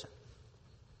refused to listen.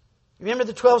 Remember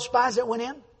the 12 spies that went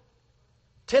in?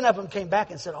 10 of them came back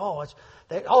and said, all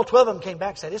 12 of them came back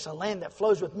and said, it's a land that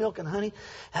flows with milk and honey.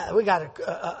 We got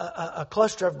a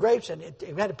cluster of grapes, and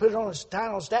we had to put it on a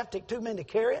staff, take 2 men to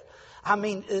carry it. I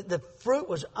mean, the fruit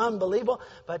was unbelievable.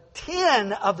 But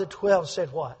 10 of the 12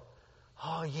 said what?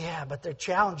 Oh, yeah, but there are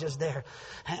challenges there.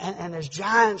 And there's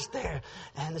giants there.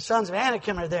 And the sons of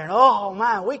Anakim are there. And oh,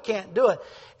 my, we can't do it.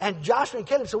 And Joshua and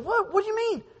Caleb said, what do you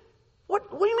mean? What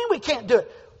do you mean we can't do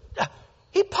it?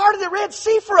 He parted the Red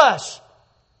Sea for us.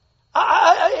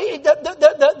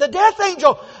 The death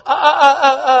angel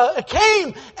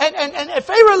came and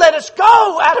Pharaoh let us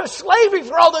go out of slavery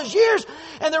for all those years.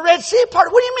 And the Red Sea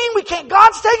parted. What do you mean we can't?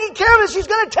 God's taking care of us. He's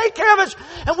going to take care of us.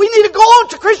 And we need to go on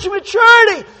to Christian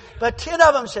maturity. But 10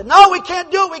 of them said, no, we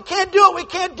can't do it. We can't do it. We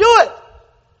can't do it.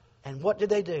 And what did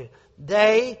they do?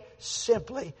 They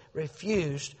simply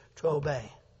refused to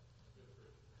obey.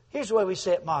 Here's the way we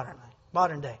say it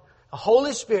modern day. The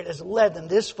Holy Spirit has led them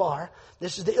this far.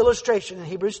 This is the illustration in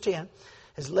Hebrews 10.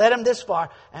 Has led them this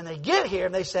far. And they get here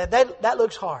and they said, that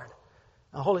looks hard.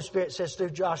 And the Holy Spirit says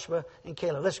through Joshua and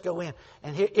Caleb, let's go in.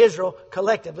 And here Israel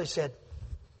collectively said,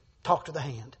 talk to the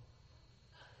hand.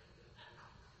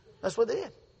 That's what they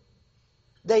did.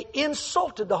 They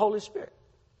insulted the Holy Spirit.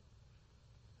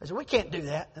 They said, we can't do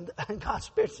that. And God's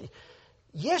Spirit said,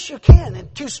 yes, you can.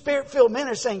 And 2 Spirit-filled men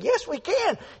are saying, yes, we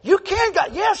can. You can,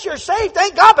 God. Yes, you're saved.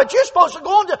 Thank God. But you're supposed to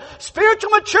go into spiritual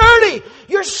maturity.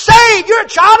 You're saved. You're a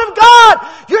child of God.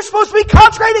 You're supposed to be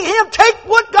consecrating Him. Take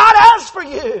what God has for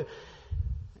you.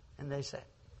 And they said,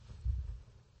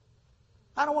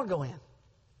 I don't want to go in.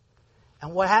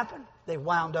 And what happened? They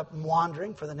wound up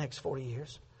wandering for the next 40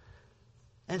 years.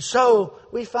 And so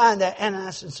we find that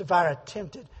Ananias and Sapphira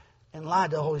tempted and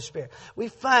lied to the Holy Spirit. We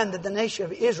find that the nation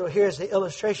of Israel, here is the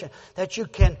illustration, that you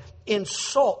can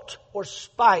insult or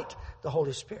spite the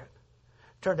Holy Spirit.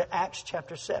 Turn to Acts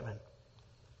chapter 7.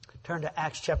 Turn to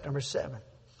Acts chapter number 7.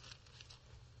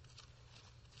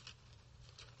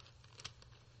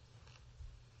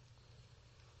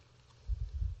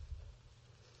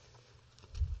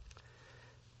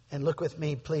 And look with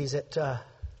me, please, at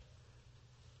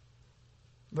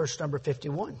verse number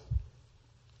 51.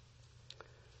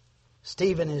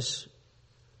 Stephen is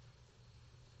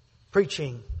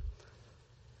preaching.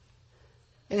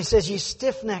 And he says, ye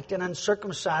stiff-necked and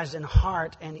uncircumcised in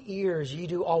heart and ears, ye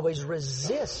do always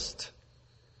resist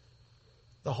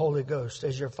the Holy Ghost,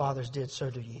 as your fathers did, so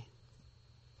do ye.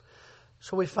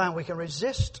 So we find we can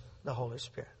resist the Holy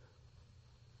Spirit.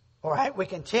 All right, we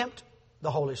can tempt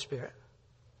the Holy Spirit,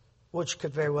 which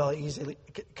could very well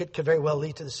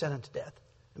lead to the sin unto death.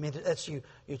 I mean, that's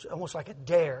it's almost like a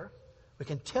dare. We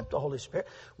can tempt the Holy Spirit.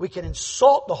 We can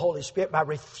insult the Holy Spirit by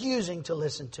refusing to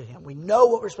listen to Him. We know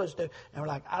what we're supposed to do, and we're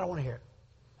like, I don't want to hear it.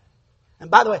 And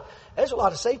by the way, there's a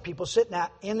lot of saved people sitting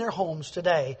out in their homes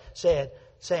today saying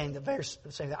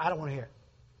that I don't want to hear it.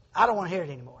 I don't want to hear it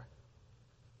anymore.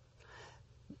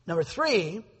 Number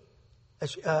 3,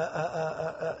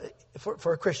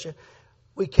 for a Christian,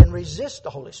 we can resist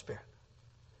the Holy Spirit.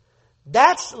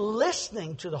 That's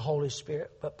listening to the Holy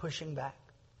Spirit, but pushing back.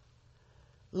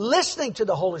 Listening to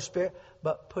the Holy Spirit,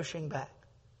 but pushing back.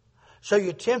 So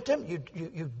you tempt Him,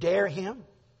 you dare Him.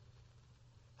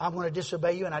 I'm going to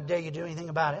disobey you and I dare you to do anything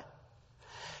about it.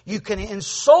 You can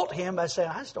insult Him by saying,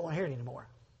 I just don't want to hear it anymore.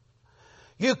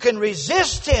 You can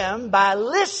resist Him by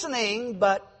listening,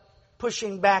 but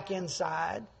pushing back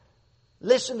inside.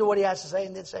 Listen to what He has to say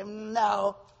and then say,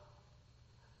 no.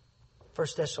 1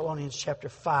 Thessalonians chapter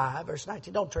 5, verse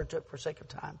 19. Don't turn to it for sake of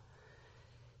time.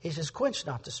 He says, quench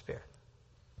not the Spirit.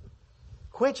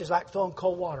 Quench is like throwing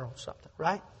cold water on something,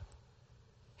 right?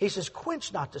 He says,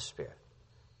 quench not the Spirit.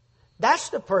 That's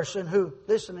the person who,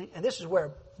 listening, and this is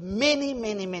where many,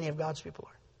 many, many of God's people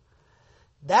are.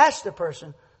 That's the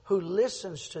person who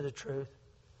listens to the truth,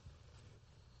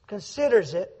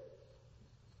 considers it,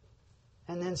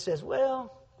 and then says,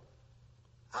 well,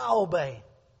 I'll obey.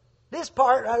 This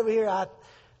part over here,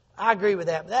 I agree with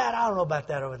that. But that, I don't know about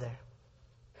that over there.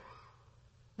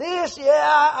 This,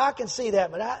 yeah, I can see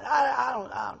that, but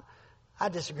I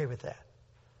disagree with that.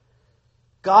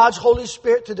 God's Holy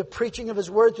Spirit, through the preaching of His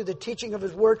Word, through the teaching of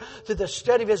His Word, through the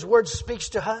study of His Word, speaks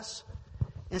to us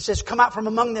and says, "Come out from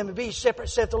among them and be separate,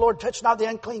 saith the Lord, touch not the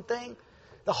unclean thing."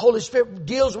 The Holy Spirit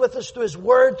deals with us through His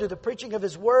Word, through the preaching of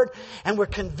His Word, and we're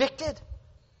convicted.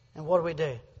 And what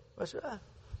do?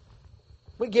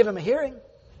 We give Him a hearing.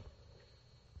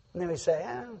 And then we say,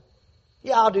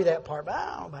 yeah, I'll do that part, but I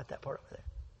don't know about that part over there.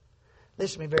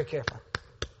 Listen to me very carefully.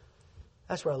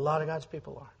 That's where a lot of God's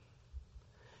people are.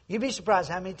 You'd be surprised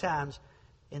how many times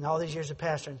in all these years of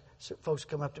pastoring, folks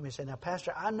come up to me and say, "Now,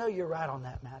 Pastor, I know you're right on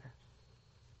that matter.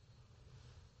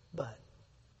 But,"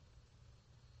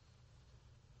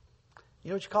 you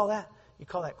know what you call that? You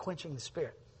call that quenching the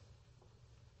Spirit.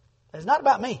 It's not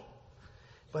about me.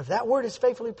 But if that word is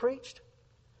faithfully preached,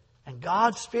 and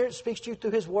God's Spirit speaks to you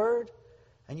through His Word,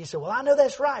 and you say, "Well, I know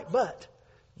that's right," but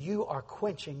you are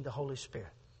quenching the Holy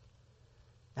Spirit.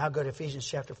 Now go to Ephesians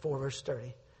chapter 4, verse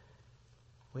 30.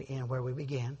 We end where we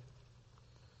began.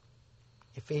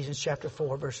 Ephesians chapter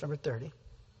 4, verse number 30.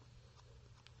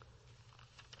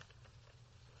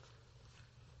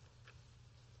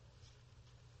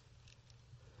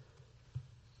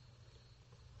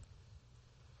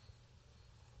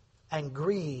 "And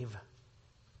grieve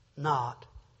not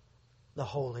the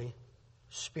Holy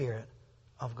Spirit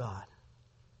of God."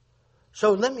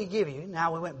 So let me give you,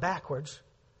 now we went backwards,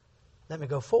 let me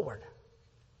go forward.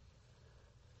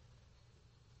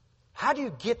 How do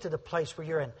you get to the place where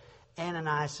you're an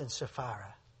Ananias and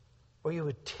Sapphira, where you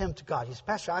would tempt God? You say,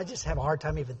 "Pastor, I just have a hard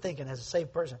time even thinking as a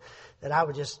saved person that I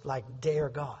would just dare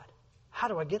God." How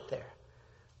do I get there?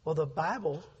 Well, the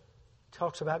Bible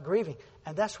talks about grieving,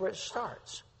 and that's where it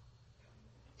starts.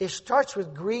 It starts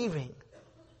with grieving.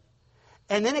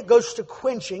 And then it goes to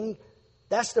quenching.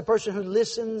 That's the person who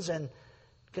listens and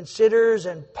considers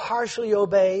and partially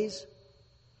obeys.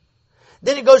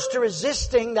 Then it goes to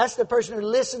resisting. That's the person who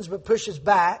listens but pushes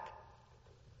back.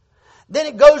 Then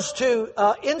it goes to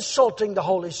insulting the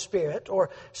Holy Spirit or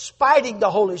spiting the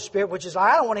Holy Spirit, which is,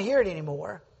 "I don't want to hear it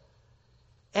anymore."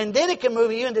 And then it can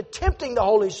move you into tempting the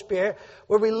Holy Spirit,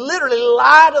 where we literally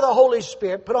lie to the Holy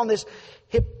Spirit, put on this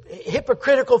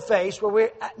hypocritical face where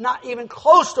we're not even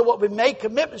close to what we made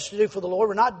commitments to do for the Lord.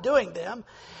 We're not doing them.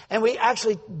 And we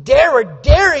actually we're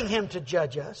daring Him to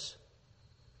judge us.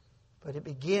 But it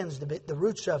begins, the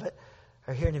roots of it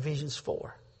are here in Ephesians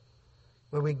 4,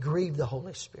 where we grieve the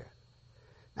Holy Spirit.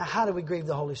 Now, how do we grieve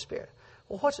the Holy Spirit?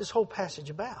 Well, what's this whole passage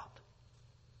about?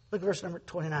 Look at verse number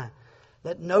 29.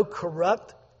 "Let no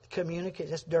corrupt communicate,"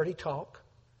 that's dirty talk.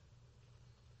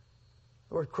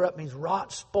 The word corrupt means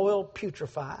rot, spoil,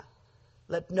 putrefy.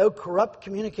 "Let no corrupt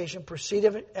communication proceed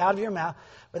out of your mouth,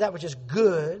 but that which is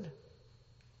good,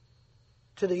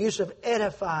 to the use of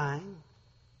edifying,"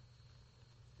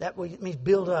 that means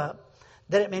build up,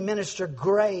 "that it may minister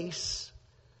grace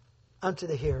unto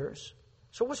the hearers."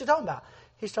 So what's he talking about?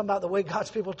 He's talking about the way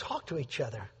God's people talk to each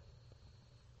other.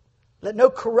 "Let no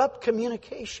corrupt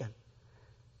communication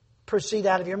proceed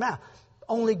out of your mouth."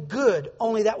 Only good,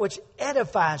 only that which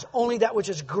edifies, only that which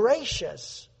is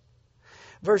gracious.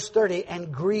 Verse 30,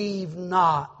 "And grieve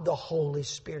not the Holy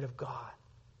Spirit of God,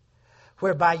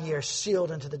 whereby ye are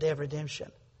sealed unto the day of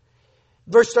redemption."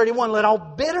 Verse 31, "Let all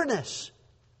bitterness,"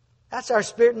 that's our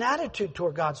spirit and attitude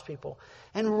toward God's people,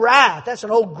 "and wrath," that's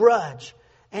an old grudge,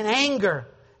 "and anger,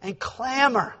 and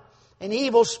clamor, and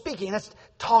evil speaking," that's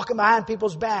talking behind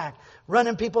people's back,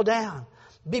 running people down,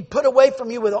 "be put away from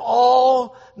you with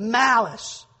all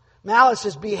malice." Malice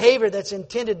is behavior that's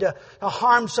intended to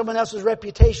harm someone else's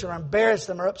reputation or embarrass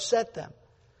them or upset them.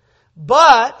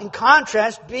 "But," in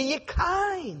contrast, "be ye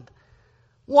kind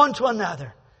one to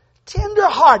another, tender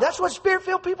heart." That's what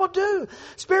Spirit-filled people do.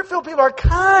 Spirit-filled people are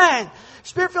kind.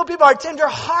 Spirit-filled people are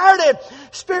tender-hearted.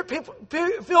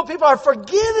 Spirit-filled people are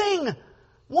forgiving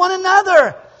one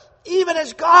another. Even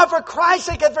as God, for Christ's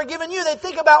sake, hath forgiven you. They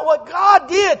think about what God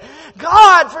did.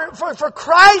 God, for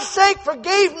Christ's sake,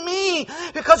 forgave me.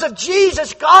 Because of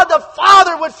Jesus, God the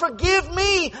Father would forgive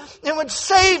me and would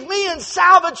save me and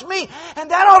salvage me.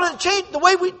 And that ought to change the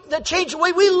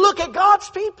way we look at God's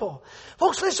people.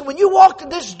 Folks, listen, when you walked in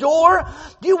this door,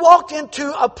 you walked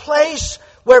into a place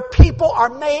where people are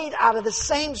made out of the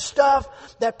same stuff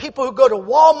that people who go to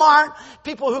Walmart,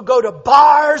 people who go to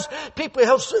bars, people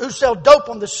who sell dope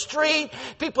on the street,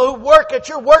 people who work at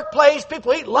your workplace,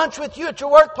 people who eat lunch with you at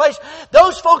your workplace.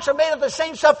 Those folks are made of the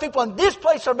same stuff people in this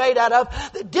place are made out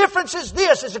of. The difference is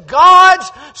this, is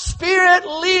God's Spirit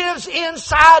lives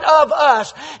inside of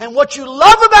us. And what you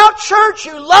love about church,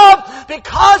 you love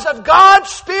because of God's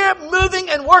Spirit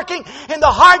moving and working in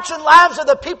the hearts and lives of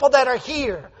the people that are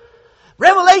here.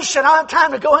 Revelation, I don't have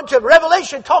time to go into it.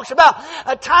 Revelation talks about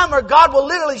a time where God will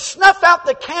literally snuff out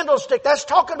the candlestick. That's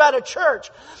talking about a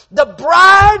church. The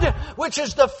bride, which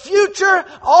is the future,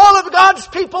 all of God's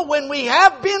people, when we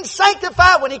have been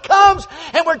sanctified, when He comes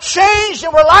and we're changed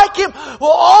and we're like Him, we'll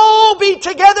all be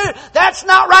together. That's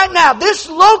not right now. This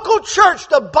local church,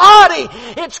 the body,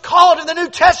 it's called in the New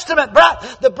Testament.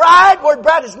 The bride, word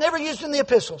bride is never used in the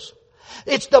epistles.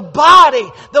 It's the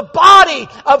body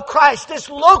of Christ, this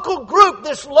local group,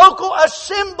 this local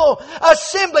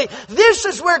assembly. This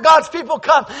is where God's people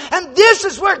come. And this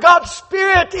is where God's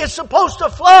Spirit is supposed to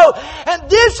flow. And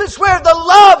this is where the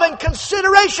love and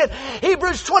consideration,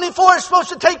 Hebrews 24, is supposed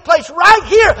to take place right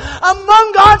here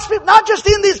among God's people. Not just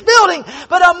in this building,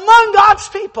 but among God's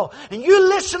people. And you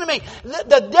listen to me.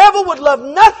 The devil would love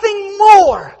nothing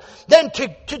more than to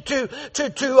hinder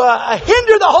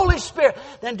the Holy Spirit,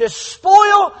 than to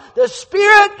spoil the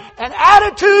spirit and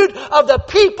attitude of the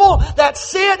people that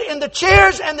sit in the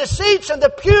chairs and the seats and the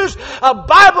pews of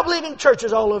Bible-believing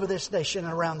churches all over this nation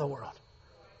and around the world.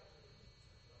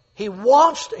 He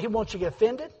wants you to get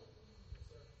offended.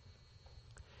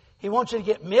 He wants you to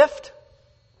get miffed.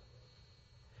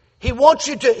 He wants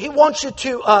you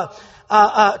to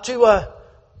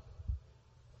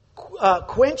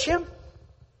quench him.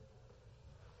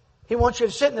 He wants you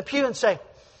to sit in the pew and say,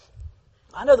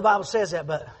 I know the Bible says that,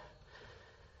 but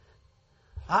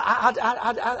I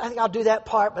think I'll do that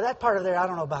part, but that part of there, I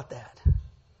don't know about that.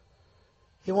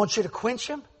 He wants you to quench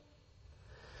him.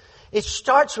 It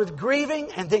starts with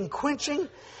grieving and then quenching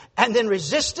and then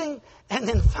resisting and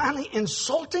then finally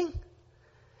insulting.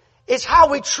 It's how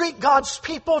we treat God's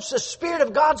people. It's the spirit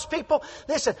of God's people.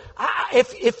 Listen,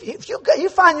 if you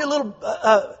find your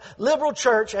little liberal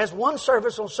church has one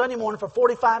service on Sunday morning for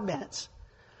 45 minutes,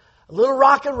 a little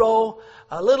rock and roll,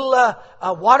 a little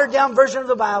watered down version of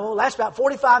the Bible, lasts about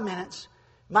 45 minutes.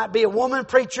 It might be a woman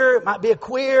preacher, it might be a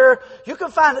queer. You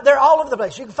can find it. They're all over the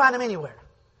place. You can find them anywhere.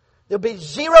 There'll be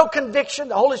zero conviction.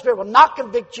 The Holy Spirit will not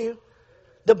convict you.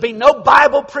 There'll be no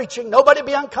Bible preaching. Nobody will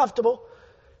be uncomfortable.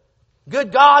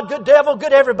 Good God, good devil,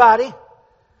 good everybody.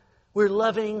 We're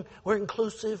loving, we're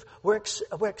inclusive, we're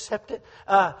accepted.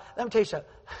 Let me tell you something.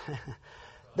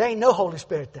 There ain't no Holy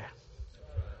Spirit there.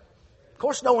 Of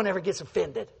course no one ever gets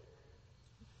offended.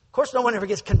 Of course no one ever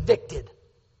gets convicted.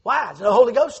 Why? There's no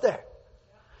Holy Ghost there.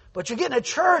 But you get in a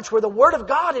church where the Word of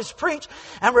God is preached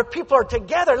and where people are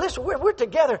together. Listen, we're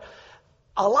together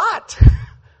a lot.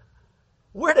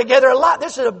 We're together a lot.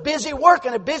 This is a busy work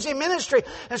and a busy ministry.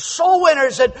 And soul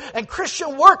winners and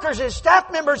Christian workers and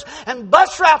staff members and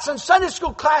bus routes and Sunday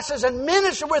school classes and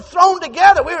ministry. We're thrown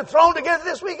together. We were thrown together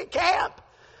this week at camp.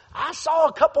 I saw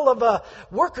a couple of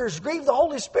workers grieve the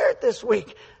Holy Spirit this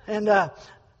week. And that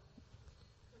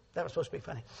was supposed to be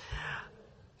funny.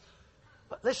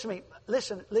 But listen to me.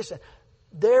 Listen.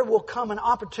 There will come an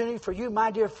opportunity for you,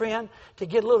 my dear friend, to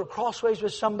get a little crossways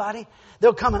with somebody.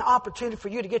 There'll come an opportunity for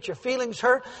you to get your feelings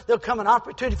hurt. There'll come an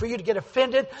opportunity for you to get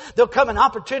offended. There'll come an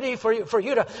opportunity for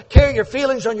you to carry your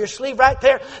feelings on your sleeve right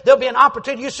there. There'll be an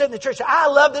opportunity. You sit in the church, say, I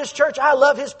love this church. I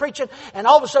love his preaching. And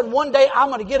all of a sudden one day I'm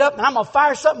going to get up and I'm going to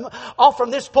fire something off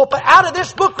from this pulpit out of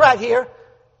this book right here.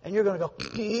 And you're going to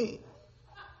go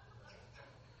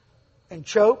and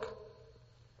choke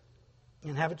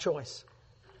and have a choice.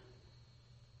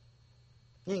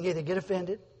 You can either get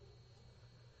offended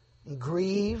and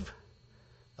grieve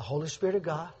the Holy Spirit of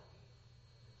God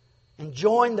and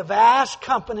join the vast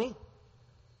company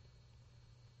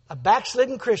of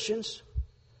backslidden Christians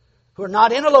who are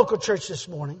not in a local church this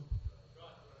morning,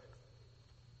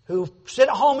 who sit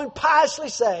at home and piously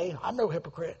say, I'm no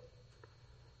hypocrite.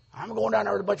 I'm going down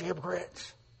there with a bunch of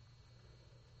hypocrites.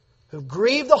 Who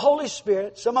grieve the Holy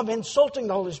Spirit. Some of them insulting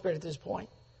the Holy Spirit at this point.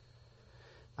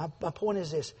 My point is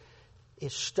this.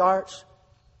 It starts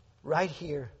right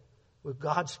here with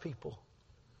God's people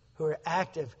who are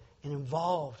active and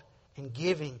involved and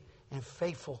giving and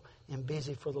faithful and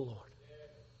busy for the Lord.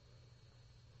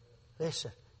 Listen,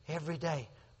 every day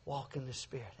walk in the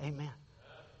Spirit. Amen.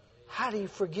 How do you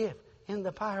forgive? In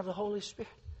the power of the Holy Spirit.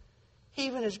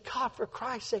 Even as God, for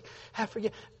Christ's sake, have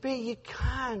forgiven. Be ye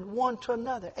kind one to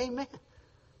another. Amen.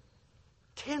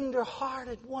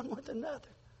 Tender-hearted one with another.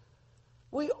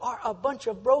 We are a bunch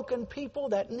of broken people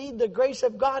that need the grace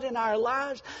of God in our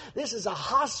lives. This is a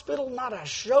hospital, not a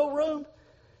showroom.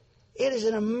 It is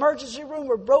an emergency room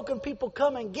where broken people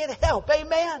come and get help.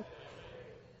 Amen.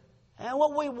 And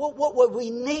what we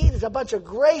need is a bunch of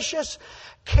gracious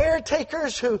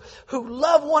caretakers who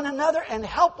love one another and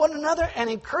help one another and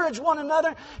encourage one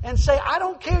another and say, I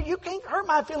don't care, you can't hurt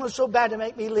my feelings so bad to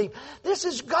make me leave. This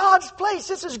is God's place.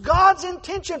 This is God's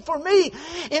intention for me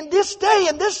in this day,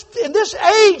 in this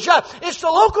age. It's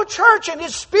the local church, and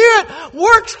His Spirit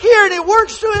works here and He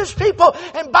works through His people.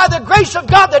 And by the grace of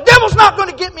God, the devil's not going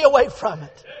to get me away from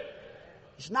it.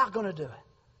 He's not going to do it.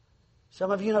 Some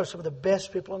of you know some of the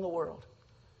best people in the world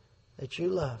that you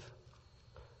love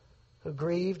who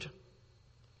grieved,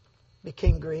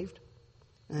 became grieved,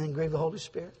 and then grieved the Holy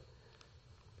Spirit.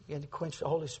 Began to quench the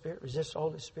Holy Spirit, resist the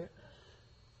Holy Spirit.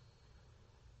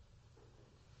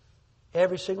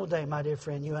 Every single day, my dear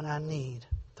friend, you and I need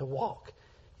to walk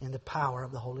in the power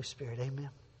of the Holy Spirit. Amen.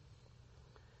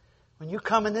 When you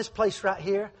come in this place right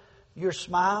here, your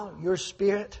smile, your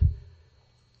spirit,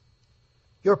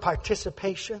 your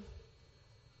participation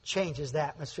changes the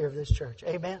atmosphere of this church.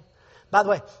 Amen. By the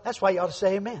way, that's why you ought to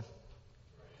say amen.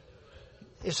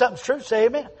 If something's true, say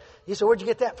amen. You say, where'd you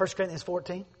get that? 1 Corinthians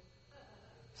 14.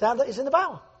 It's in the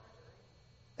Bible.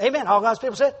 Amen. All God's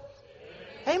people said?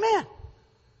 Amen.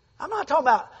 I'm not talking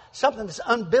about something that's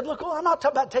unbiblical. I'm not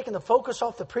talking about taking the focus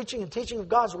off the preaching and teaching of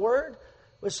God's Word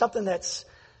with something that.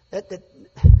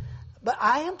 But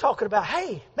I am talking about,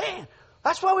 hey, man,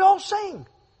 that's why we all sing.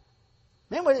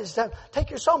 Man, when it's time, take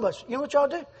your songbooks. You know what y'all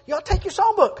do? Y'all take your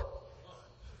songbook.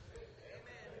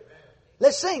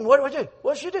 Let's sing. What do we do?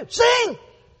 What should you do? Sing!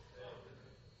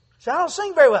 So I don't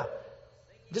sing very well.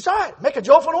 It's all right. Make a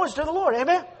joyful noise to the Lord.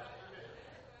 Amen?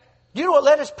 Do you know what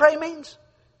let us pray means?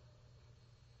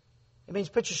 It means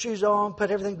put your shoes on,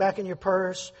 put everything back in your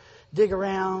purse, dig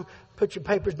around, put your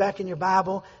papers back in your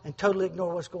Bible, and totally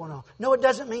ignore what's going on. No, it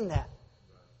doesn't mean that.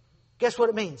 Guess what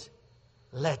it means?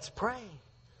 Let's pray.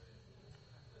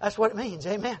 That's what it means.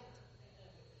 Amen.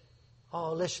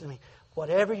 Oh, listen to me.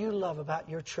 Whatever you love about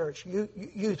your church,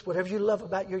 youth, whatever you love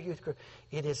about your youth group,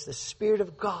 it is the Spirit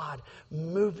of God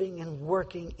moving and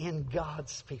working in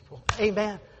God's people.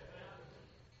 Amen.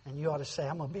 And you ought to say,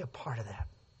 I'm going to be a part of that.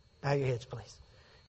 Bow your heads, please.